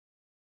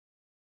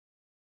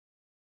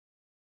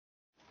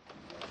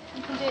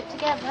it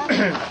together.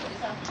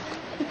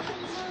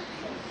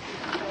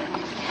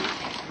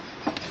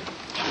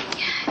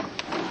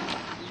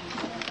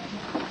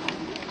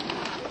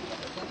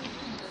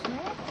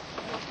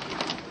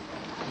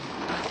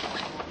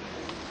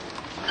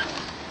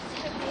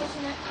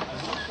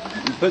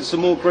 Put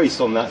some more grease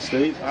on that,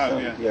 Steve. Oh,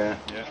 yeah. Yeah.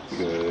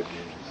 Good.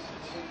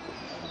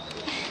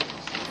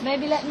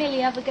 Maybe let Millie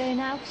have a go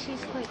now, because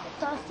she's quite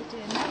fast at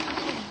doing that.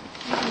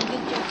 She's doing a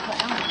good job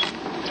quite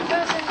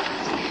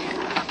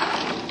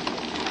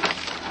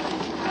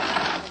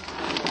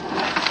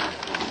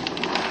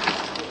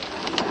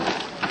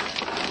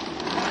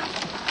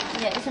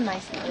yeah, it's a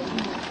nice little.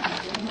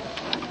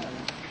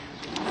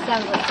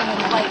 Sounds like someone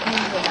biting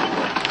into it.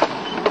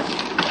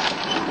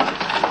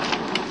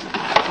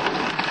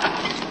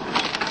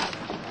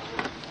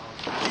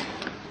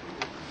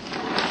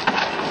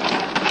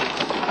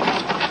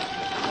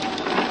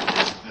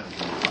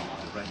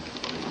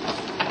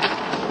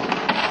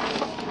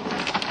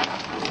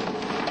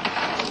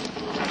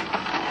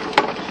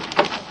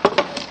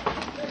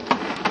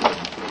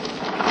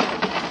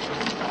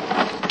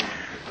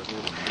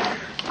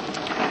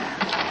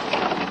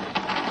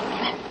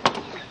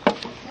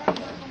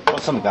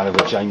 Something out of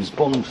a James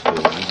Bond film,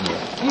 isn't it?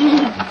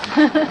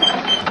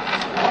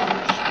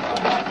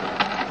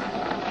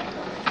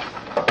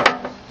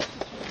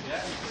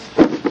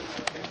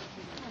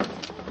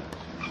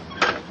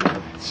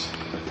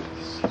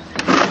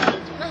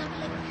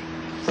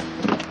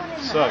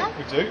 So what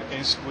we do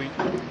is we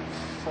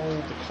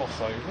fold the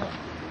cloth over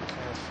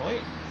carefully.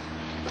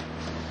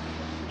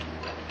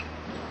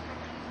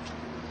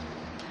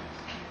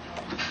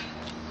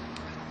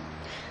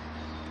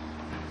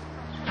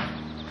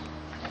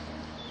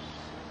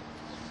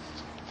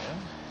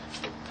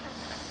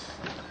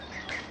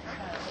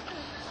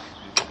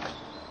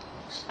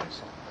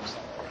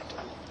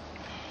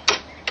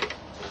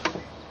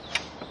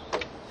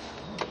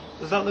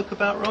 Does that look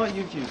about right?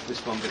 You've used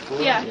this one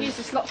before. Yeah, I've used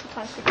this lots of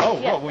times before. Oh,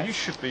 yeah. well, you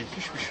should be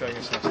showing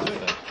us how to do it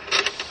then.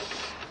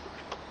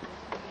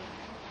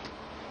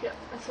 Yep,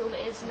 that's all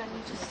it is, and then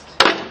you just.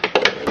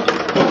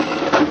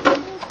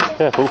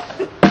 Careful.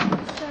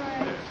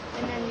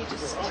 And then you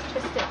just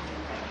twist it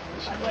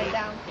way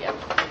down. Yep.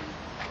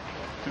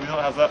 Do we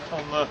not have that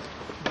on the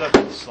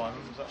level,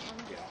 Simon? Is that...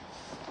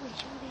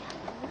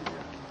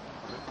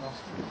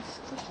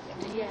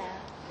 Yeah.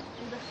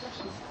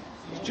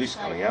 There's juice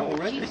coming out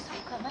already.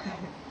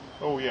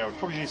 Oh yeah, we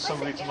probably need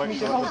somebody to make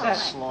sure it doesn't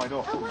slide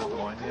off in the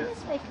line, yeah.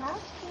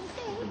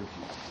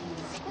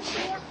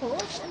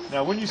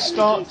 Now when you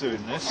start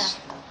doing this,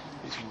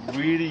 it's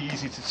really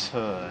easy to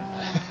turn.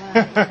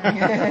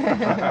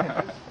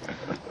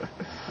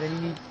 Then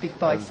you need big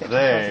biceps. And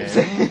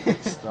then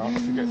it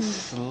starts to get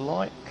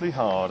slightly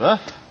harder.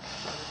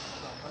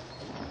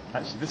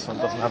 Actually this one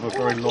doesn't have a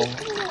very long...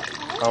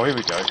 Oh, here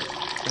we go.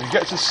 When you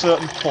get to a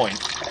certain point,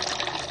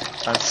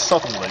 and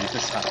suddenly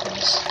this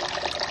happens.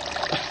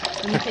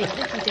 And you think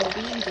this is going to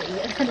be easy,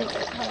 and then it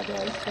gets harder, I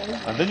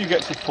suppose. And then you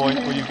get to the point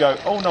where you go,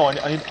 oh no, I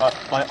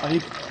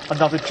need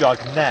another jug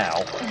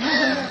now.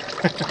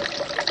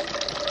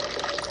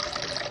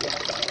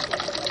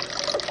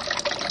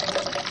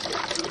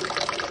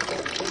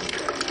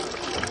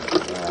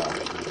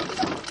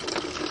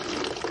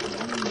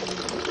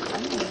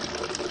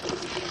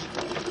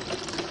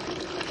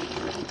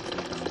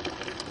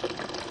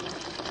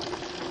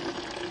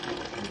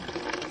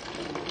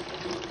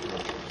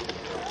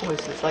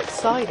 Almost looks like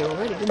cider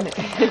already, doesn't it?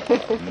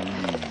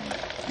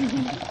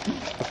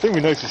 The thing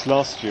we noticed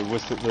last year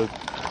was that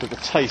the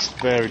taste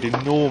varied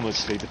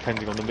enormously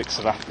depending on the mix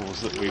of apples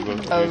that we were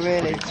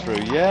really? putting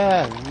through.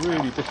 Yeah,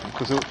 really different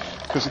because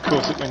of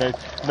course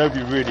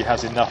nobody really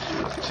has enough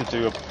to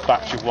do a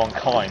batch of one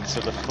kind, so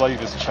the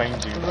flavours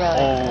changing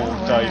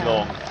all day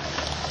long.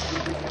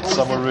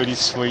 Some were really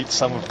sweet,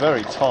 some were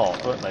very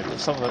tart, weren't they? But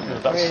some of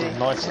them, that's really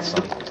nicer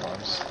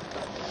sometimes.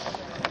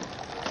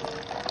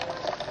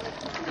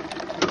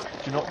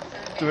 Do you not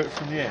do it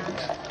from the end?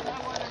 So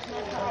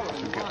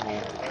you get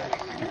more.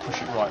 If you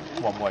push it right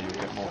one way, you'll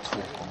get more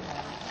torque on it.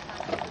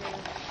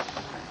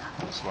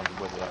 I just wondered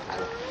whether that was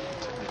a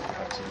technique we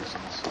had to use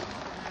in this.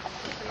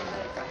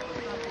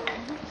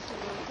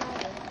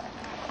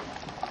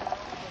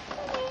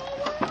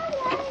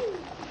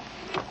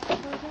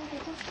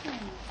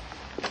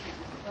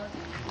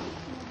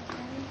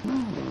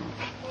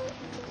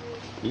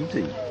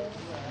 Easy.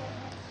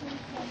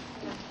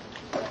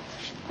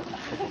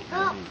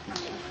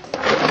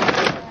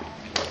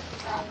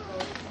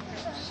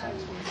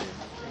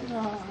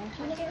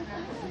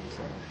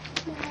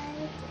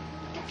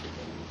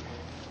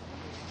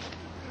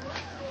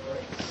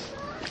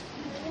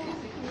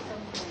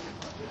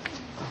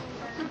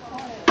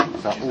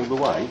 Is that all the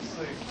way?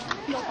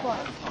 Not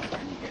quite.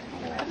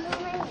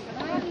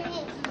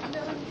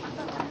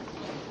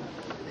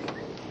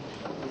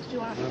 Do you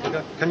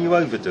want Can you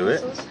overdo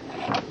it?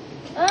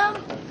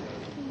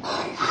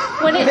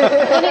 When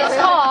it's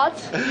hard,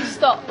 you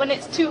stop. When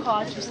it's too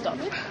hard, you stop.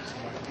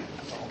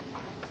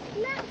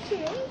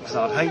 Because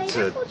I'd hate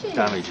to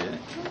damage it.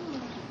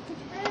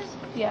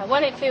 Yeah,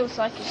 when it feels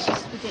like it's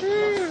just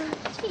ridiculous.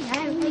 Where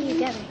are you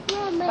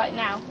going? Like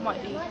now,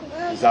 might be.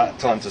 Is that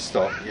time to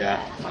stop?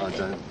 Yeah. I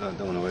don't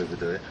want to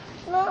overdo it.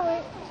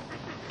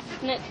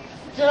 And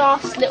the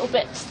last little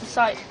bits, the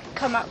sight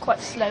come out quite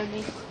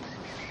slowly.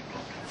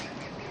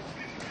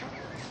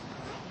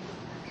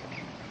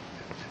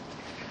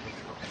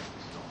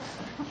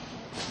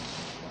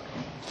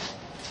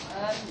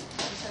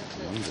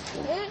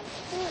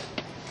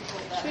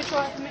 Should we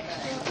try a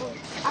mixture of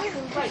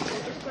apple break or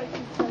just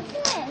breaking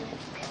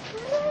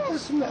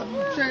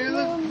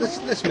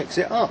Let's mix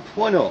it up.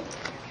 Why not?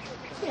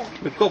 Yeah.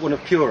 We've got one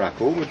of pure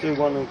apple. We'll do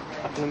one of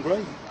apple and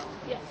grape.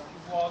 Yeah.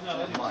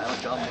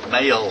 John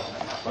Mayle.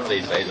 One of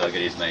these days I'll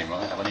get his name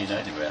right. I've only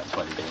known him about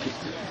 20 years.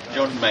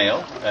 John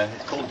Mayle.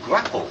 It's called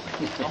grapple.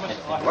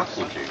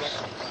 Grapple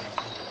juice.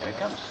 Here it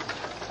comes.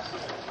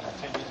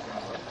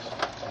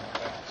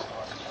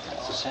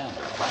 That's the sound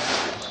of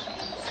grapple juice.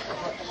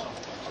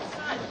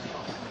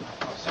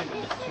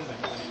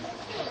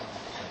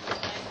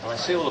 Well, I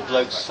see all the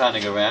blokes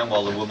standing around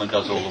while the woman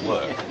does all the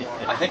work.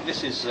 I think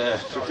this is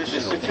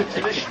traditional.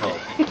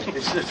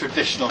 This is a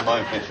traditional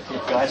moment.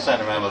 Guys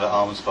standing around with their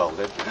arms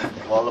folded,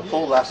 while the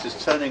poor lass is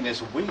turning this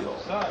wheel,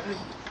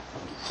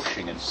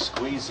 pushing and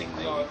squeezing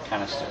the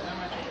canister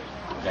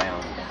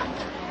down.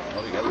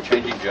 There we go. We're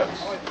changing jugs.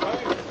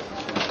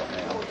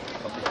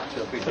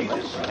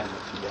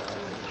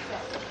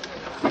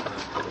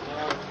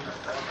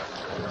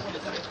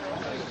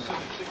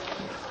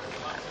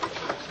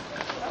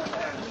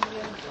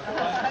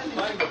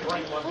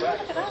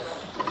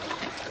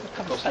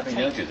 Of course, having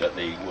noted that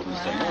the woman's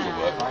doing all the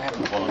work, I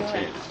haven't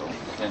volunteered at all.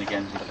 But then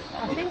again,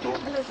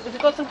 Has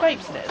it got some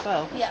grapes in it as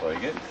well? Yeah. very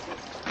good.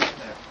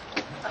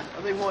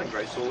 Are they wine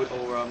grapes or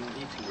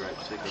eating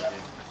grapes?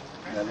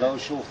 Low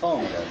Shore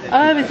Farm.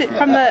 Oh, is it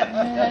from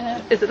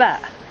the... Is it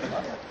that?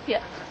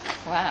 Yeah.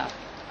 Wow.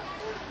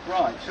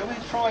 Right, shall we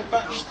try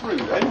batch through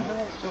then?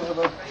 Sort of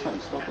a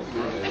taste.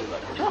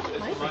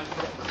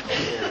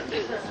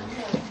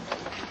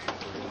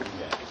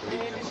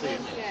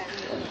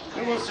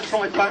 Who wants to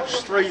try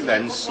batch 3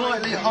 then?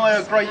 Slightly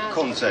higher grape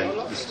content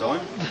this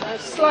time.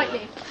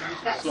 Slightly.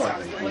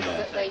 Slightly. Right.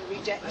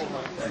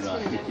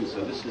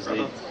 So this is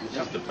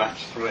the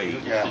batch 3.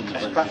 Yeah,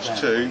 this is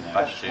batch 2.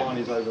 Batch 2. One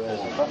is over there.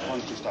 Batch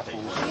 1's just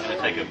apples. We'll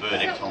take a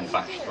verdict on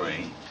batch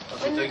 3.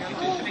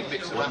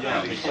 It's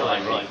slightly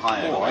higher grape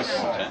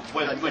content.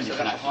 When you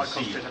can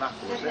actually see it.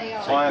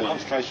 Higher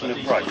concentration of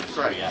grapes.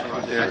 We'll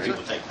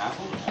take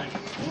apples.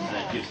 And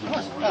that gives them all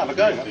Have a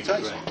go, have a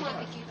taste.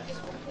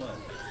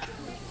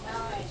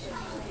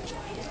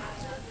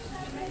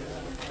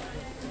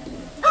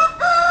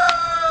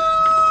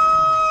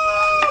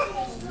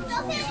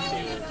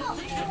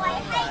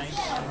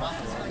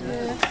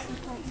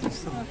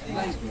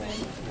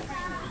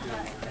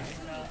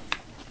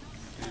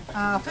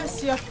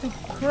 First you have to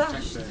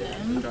crush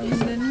them in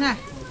the neck.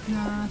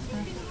 No,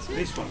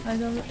 This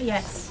one?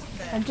 yes.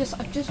 I've just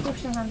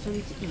washed your hands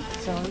ready to eat,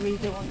 so I really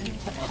don't want you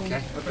touching.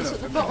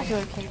 The bottles are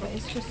okay, but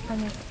it's just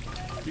kind of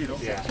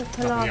such a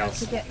palaver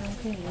to get them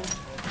clean.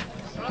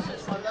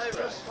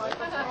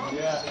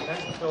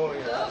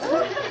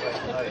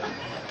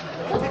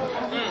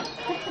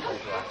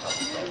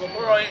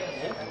 Alright.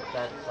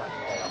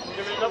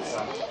 Give me enough.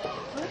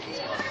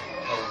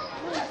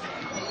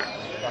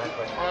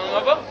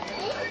 Another?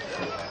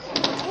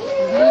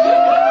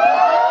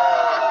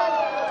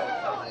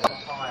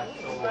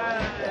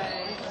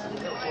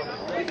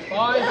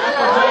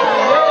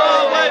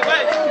 Oh,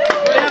 wait.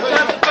 We have to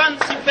have the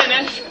fancy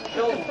finish.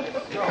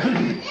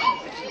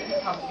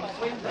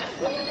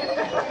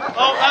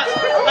 Oh,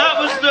 that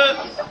was the...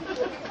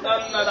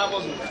 No, that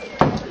wasn't.